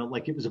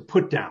 like it was a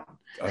put down.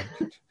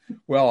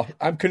 Well,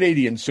 I'm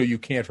Canadian, so you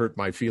can't hurt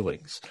my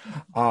feelings.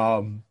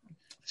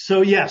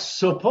 So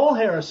Paul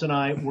Harris and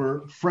I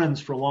were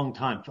friends for a long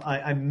time.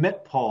 I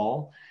met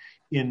Paul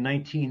in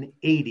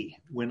 1980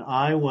 when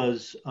I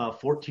was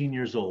 14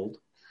 years old,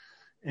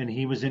 and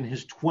he was in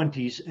his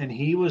 20s, and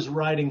he was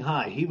riding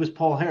high. He was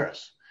Paul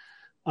Harris.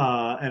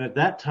 And at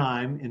that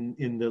time,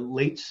 in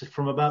the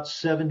from about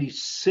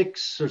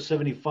 76 or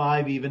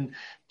 75 even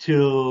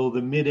till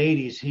the mid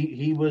 80s,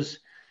 he was,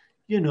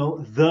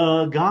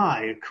 the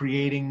guy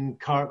creating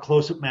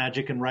close-up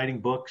magic and writing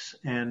books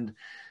and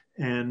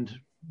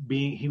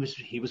he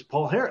was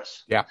Paul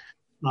Harris. Yeah.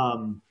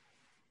 And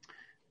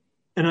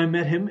I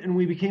met him and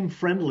we became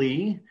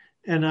friendly,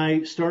 and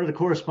I started a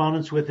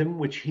correspondence with him,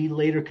 which he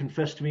later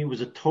confessed to me was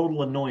a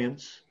total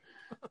annoyance.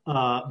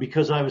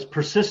 Because I was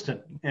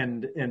persistent,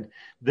 and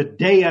the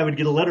day I would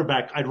get a letter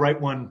back, I'd write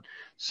one.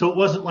 So it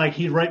wasn't like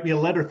he'd write me a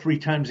letter 3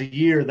 times a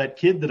year, that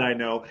kid that I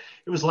know.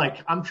 It was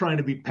like, I'm trying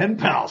to be pen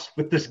pals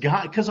with this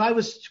guy, because I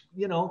was,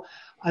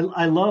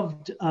 I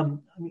loved,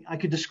 I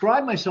could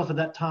describe myself at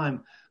that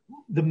time.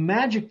 The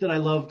magic that I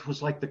loved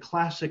was like the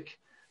classic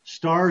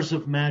Stars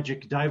of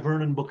Magic, Di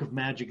Vernon Book of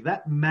Magic.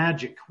 That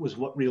magic was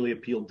what really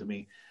appealed to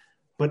me.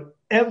 But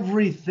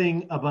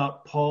everything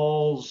about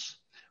Paul's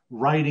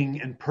writing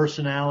and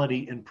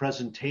personality and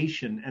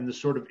presentation and the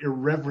sort of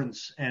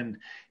irreverence and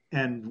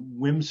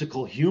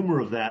whimsical humor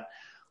of that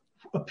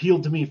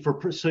appealed to me.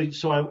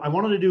 So I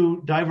wanted to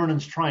do Di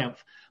Vernon's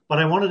Triumph, but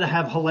I wanted to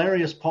have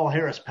hilarious Paul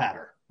Harris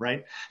patter,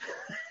 right?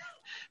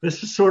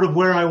 This is sort of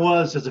where I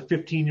was as a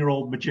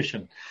 15-year-old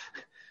magician.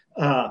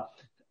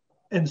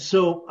 And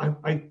so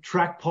I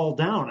tracked Paul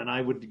down, and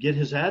I would get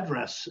his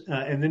address.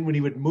 And then when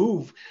he would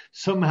move,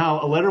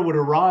 somehow a letter would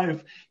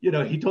arrive.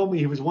 He told me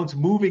he was once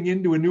moving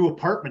into a new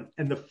apartment,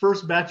 and the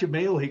first batch of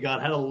mail he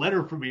got had a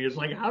letter from me. It's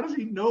like, how does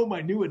he know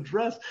my new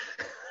address?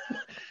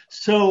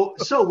 So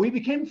we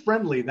became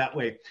friendly that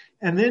way.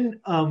 And then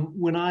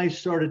when I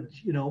started,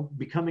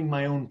 becoming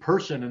my own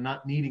person and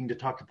not needing to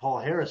talk to Paul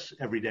Harris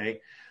every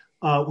day,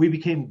 we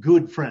became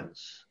good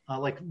friends,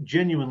 like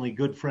genuinely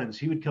good friends.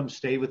 He would come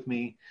stay with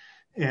me.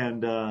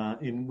 And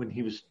when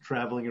he was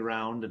traveling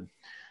around, and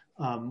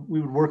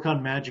we would work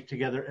on magic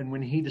together. And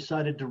when he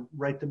decided to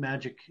write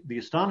the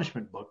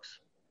Astonishment books,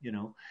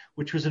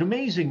 which was an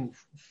amazing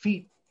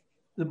feat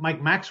that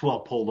Mike Maxwell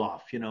pulled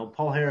off.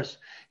 Paul Harris,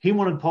 he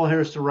wanted Paul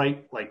Harris to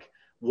write like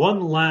one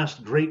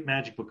last great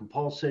magic book. And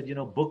Paul said,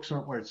 books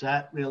aren't where it's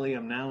at, really.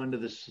 I'm now into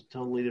this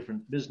totally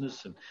different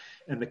business.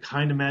 And the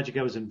kind of magic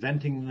I was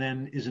inventing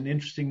then isn't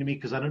interesting to me,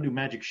 because I don't do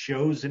magic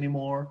shows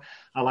anymore.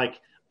 I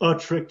like a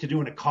trick to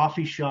do in a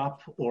coffee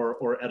shop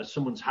or at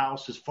someone's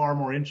house is far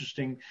more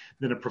interesting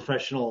than a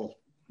professional,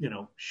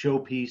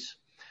 showpiece.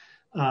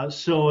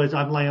 So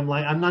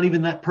I'm not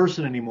even that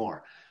person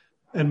anymore.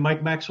 And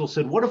Mike Maxwell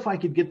said, what if I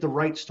could get the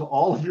rights to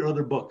all of your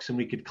other books and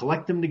we could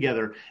collect them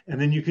together, and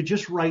then you could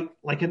just write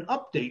like an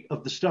update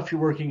of the stuff you're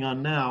working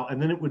on now,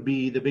 and then it would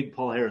be the big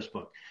Paul Harris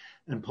book.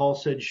 And Paul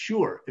said,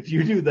 sure, if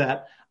you do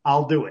that,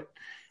 I'll do it.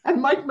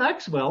 And Mike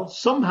Maxwell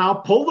somehow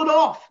pulled it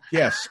off.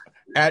 Yes.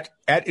 At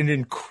an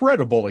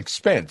incredible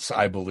expense,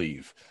 I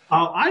believe.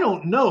 I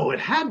don't know. It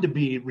had to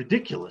be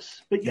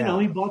ridiculous. But,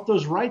 he bought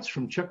those rights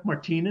from Chuck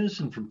Martinez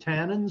and from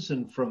Tannins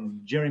and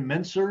from Jerry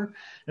Menser.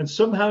 And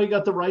somehow he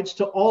got the rights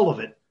to all of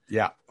it.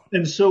 Yeah.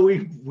 And so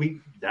we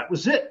that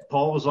was it.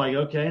 Paul was like,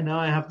 okay, now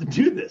I have to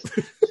do this.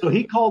 So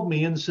he called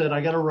me and said,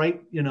 I got to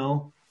write,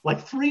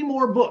 like 3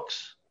 more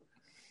books,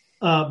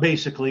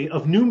 basically,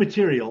 of new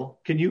material.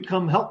 Can you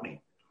come help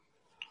me?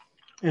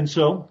 And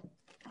so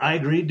I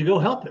agreed to go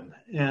help him.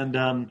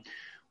 And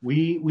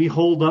we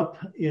holed up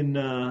in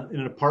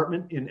an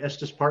apartment in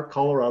Estes Park,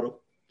 Colorado.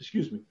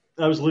 Excuse me.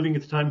 I was living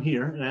at the time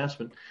here in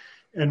Aspen.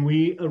 And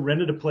we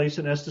rented a place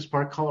in Estes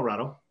Park,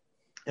 Colorado.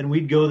 And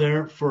we'd go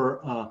there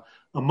for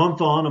a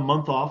month on, a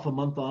month off, a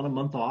month on, a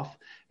month off.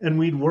 And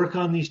we'd work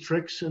on these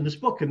tricks in this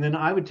book. And then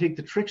I would take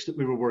the tricks that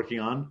we were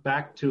working on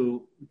back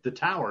to the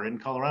tower in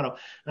Colorado.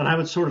 And I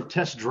would sort of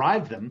test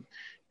drive them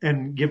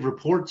and give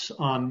reports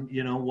on,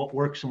 what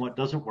works and what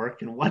doesn't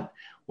work, and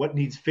what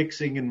needs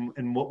fixing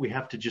and what we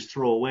have to just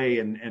throw away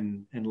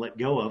and let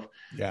go of.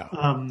 Yeah.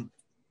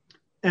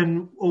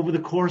 And over the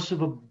course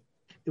of it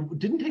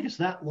didn't take us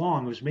that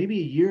long. It was maybe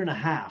a year and a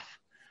half.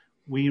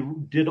 We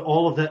did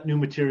all of that new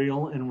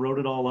material and wrote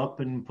it all up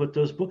and put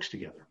those books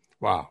together.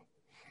 Wow.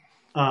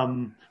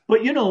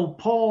 But,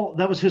 Paul,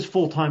 that was his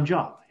full-time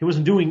job. He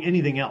wasn't doing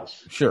anything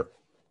else. Sure.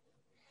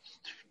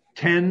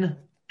 10,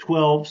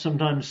 12,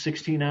 sometimes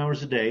 16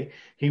 hours a day,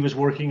 he was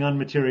working on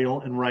material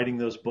and writing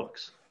those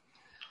books.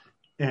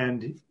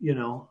 And,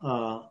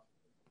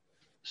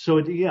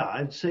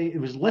 I'd say it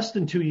was less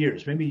than 2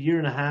 years, maybe a year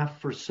and a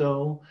half or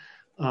so,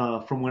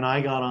 from when I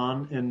got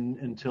on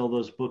until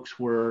those books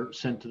were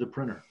sent to the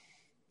printer.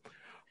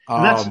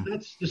 And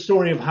that's the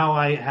story of how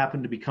I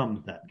happened to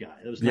become that guy.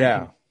 It was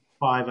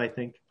 1995, I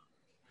think.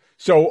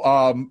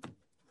 So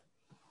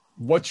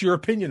what's your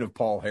opinion of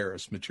Paul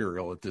Harris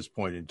material at this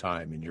point in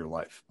time in your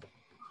life?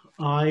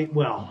 I'm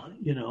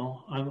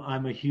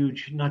a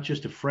huge, not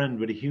just a friend,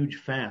 but a huge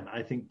fan.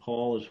 I think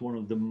Paul is one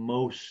of the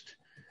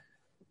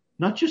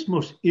not just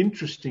most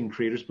interesting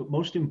creators, but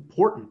most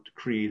important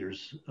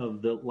creators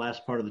of the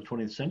last part of the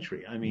 20th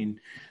century. I mean,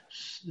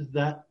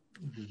 that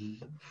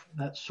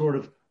sort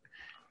of.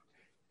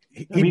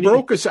 He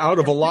broke us out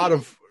of a lot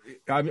of.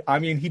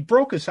 He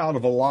broke us out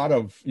of a lot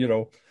of,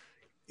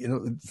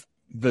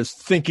 this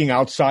thinking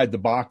outside the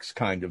box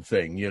kind of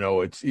thing. You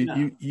know,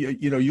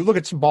 you look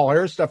at some Paul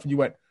Harris stuff and you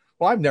went,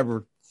 well, I've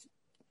never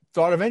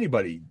thought of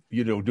anybody,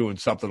 doing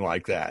something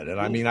like that. And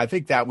I mean, I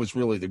think that was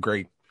really the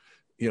great,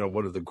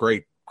 one of the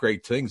great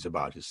things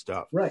about his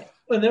stuff. Right.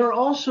 And there are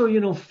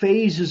also,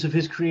 phases of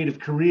his creative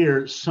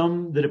career,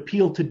 some that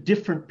appeal to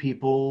different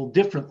people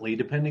differently,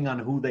 depending on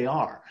who they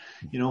are.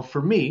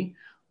 For me,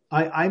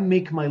 I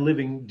make my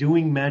living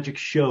doing magic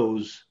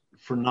shows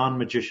for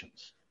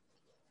non-magicians,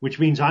 which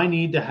means I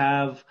need to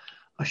have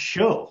a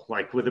show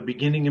like with a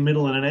beginning, a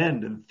middle, and an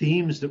end, and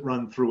themes that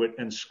run through it,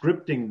 and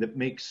scripting that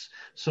makes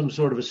some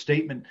sort of a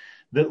statement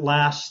that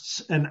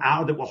lasts an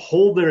hour, that will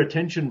hold their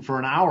attention for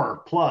an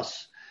hour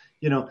plus.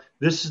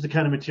 This is the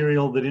kind of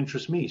material that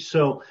interests me.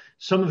 So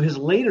some of his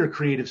later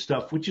creative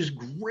stuff, which is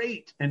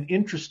great and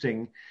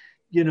interesting,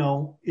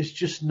 is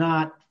just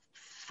not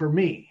for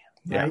me.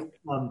 Right.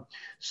 Yeah.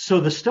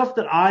 So the stuff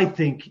that I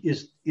think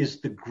is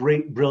the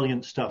great,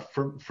 brilliant stuff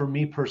for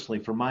me personally,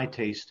 for my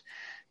taste,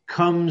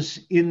 comes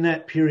in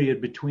that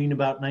period between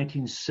about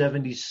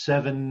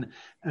 1977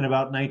 and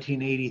about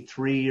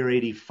 1983 or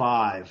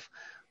 85,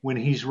 when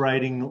he's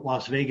writing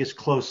Las Vegas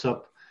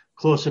Close-Up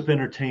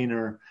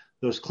Entertainer.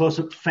 Those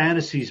Close-Up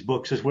Fantasies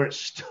books is where it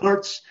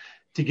starts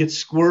to get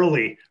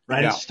squirrely,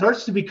 right? Yeah. It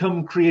starts to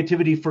become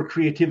creativity for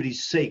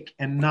creativity's sake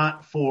and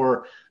not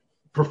for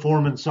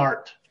performance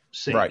art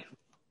sake. Right.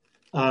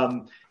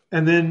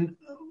 And then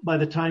by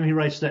the time he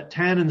writes that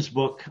Tannen's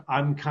book,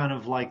 I'm kind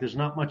of like, there's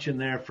not much in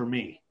there for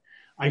me.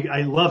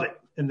 I love it.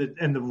 And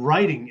the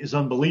writing is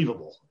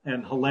unbelievable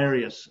and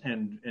hilarious.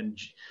 And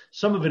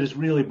some of it is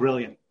really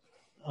brilliant.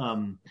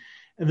 And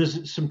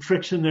there's some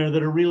tricks in there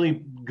that are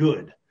really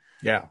good.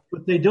 Yeah.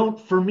 But they don't,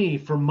 for me,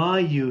 for my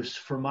use,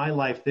 for my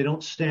life, they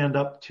don't stand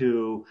up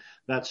to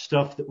that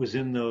stuff that was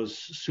in those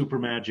Super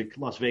Magic,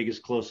 Las Vegas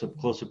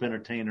Close-Up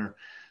Entertainer,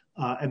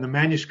 and the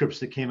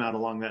manuscripts that came out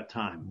along that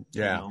time.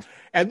 Yeah.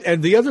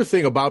 And the other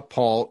thing about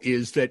Paul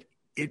is that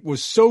it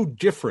was so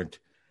different.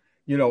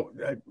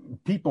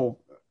 People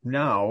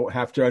now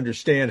have to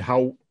understand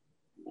how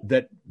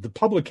that the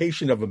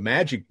publication of a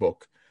magic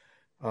book,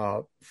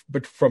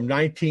 but from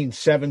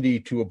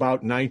 1970 to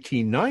about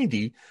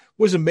 1990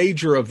 was a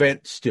major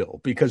event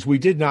still, because we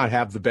did not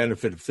have the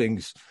benefit of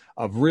things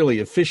of really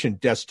efficient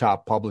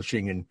desktop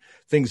publishing and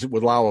things that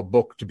would allow a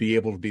book to be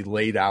able to be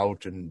laid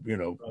out and,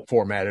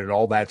 formatted,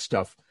 all that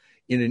stuff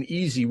in an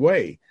easy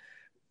way.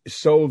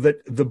 So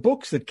that the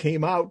books that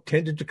came out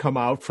tended to come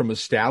out from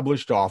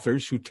established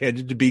authors who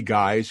tended to be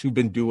guys who've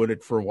been doing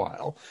it for a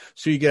while.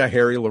 So you get a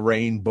Harry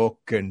Lorraine book,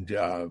 and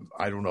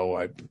I don't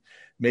know,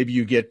 maybe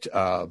you get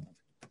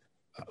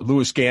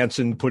Louis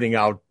Ganson putting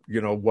out,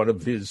 one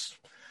of his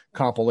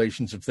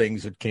compilations of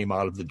things that came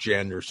out of the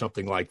Gen or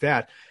something like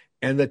that.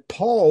 And that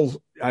Paul,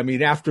 I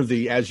mean, after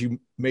as you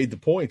made the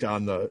point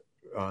on the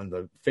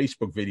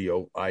Facebook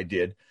video I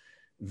did,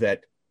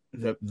 that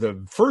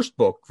the first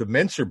book, the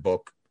Menser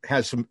book,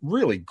 has some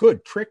really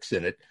good tricks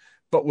in it,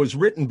 but was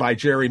written by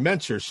Jerry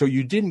Menser. So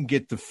you didn't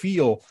get the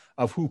feel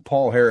of who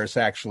Paul Harris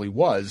actually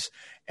was.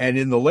 And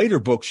in the later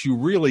books, you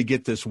really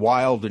get this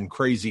wild and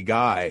crazy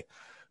guy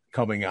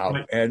coming out.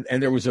 Right.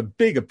 And there was a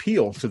big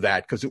appeal to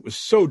that because it was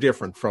so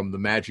different from the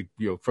magic,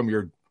 from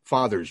your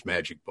father's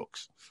magic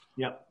books.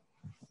 Yep.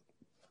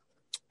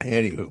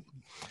 Anywho.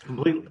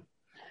 Completely.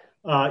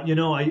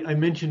 I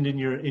mentioned in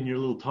your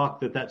little talk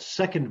that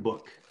second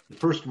book, the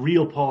first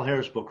real Paul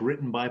Harris book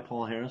written by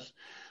Paul Harris,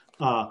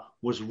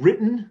 was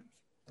written,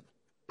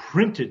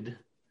 printed,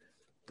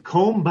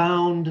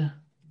 comb-bound,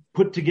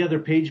 put together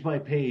page by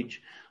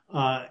page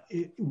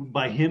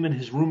by him and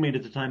his roommate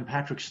at the time,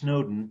 Patrick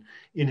Snowden,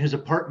 in his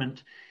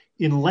apartment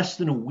in less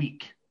than a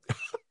week.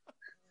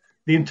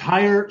 The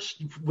entire,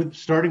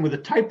 starting with a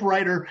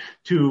typewriter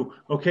to,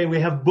 okay, we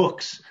have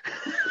books.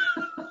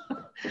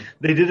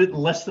 They did it in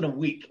less than a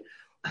week.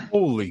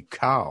 Holy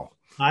cow.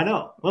 I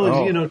know.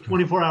 Well,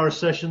 24-hour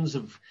sessions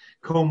of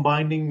comb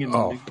binding.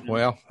 And,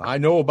 well, I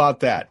know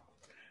about that.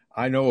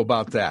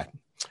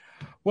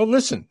 Well,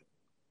 listen,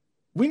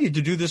 we need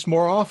to do this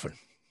more often.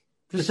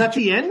 Is that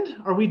the end?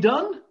 Are we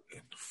done?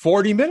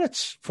 40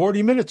 minutes.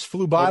 40 minutes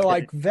flew by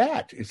like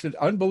that. Is it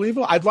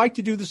unbelievable? I'd like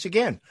to do this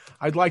again.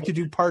 I'd like to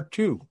do part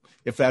 2,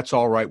 if that's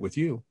all right with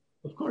you.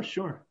 Of course,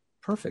 sure.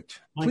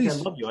 Perfect. Mike, please.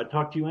 I love you. I'd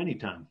talk to you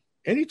anytime.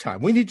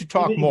 Anytime. We need to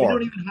talk more. We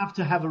don't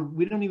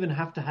even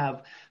have to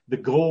have the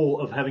goal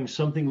of having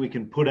something we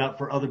can put out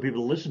for other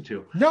people to listen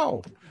to.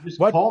 No,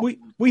 but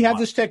we have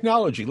this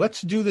technology.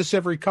 Let's do this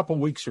every couple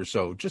weeks or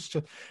so.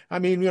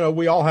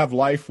 We all have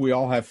life, we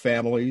all have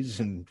families,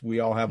 and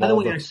we all have. By the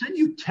way, I send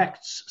you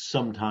texts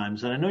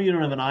sometimes, and I know you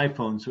don't have an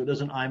iPhone, so it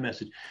doesn't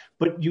iMessage,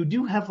 but you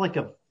do have like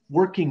a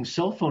working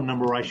cell phone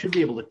number where I should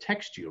be able to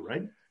text you,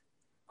 right?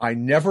 I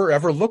never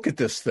ever look at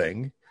this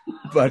thing,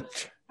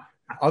 but.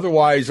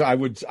 Otherwise, I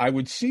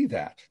would see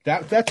that.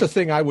 That's a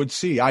thing I would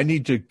see. I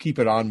need to keep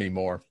it on me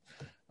more.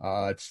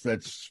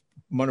 That's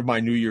one of my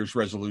New Year's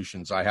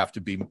resolutions. I have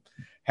to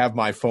have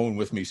my phone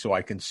with me so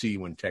I can see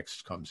when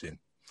text comes in.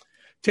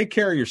 Take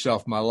care of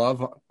yourself, my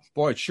love.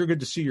 Boy, it's sure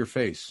good to see your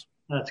face.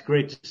 That's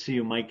great to see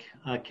you, Mike.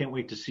 I can't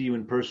wait to see you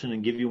in person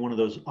and give you one of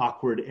those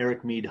awkward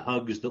Eric Mead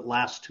hugs that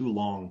last too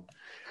long.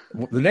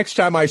 The next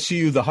time I see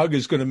you, the hug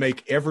is going to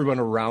make everyone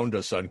around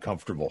us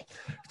uncomfortable.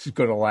 It's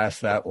going to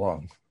last that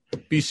long.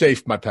 Be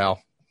safe, my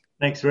pal.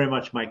 Thanks very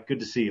much, Mike.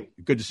 Good to see you.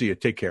 Good to see you.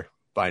 Take care.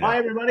 Bye now. Bye,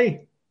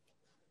 everybody.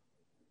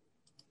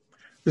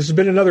 This has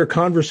been another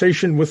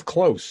Conversation with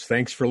Close.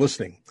 Thanks for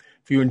listening.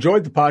 If you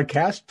enjoyed the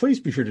podcast, please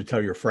be sure to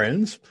tell your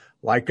friends.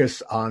 Like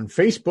us on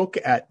Facebook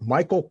at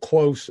Michael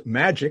Close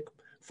Magic.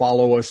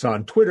 Follow us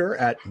on Twitter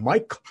at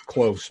Mike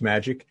Close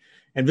Magic.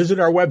 And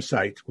visit our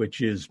website, which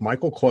is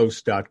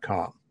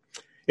michaelclose.com.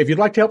 If you'd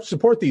like to help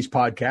support these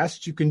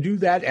podcasts, you can do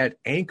that at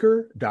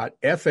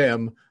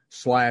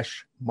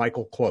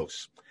anchor.fm/Michael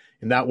Close.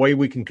 And that way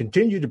we can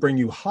continue to bring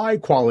you high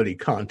quality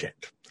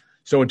content.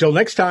 So until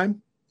next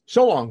time,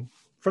 so long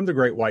from the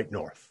Great White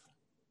North.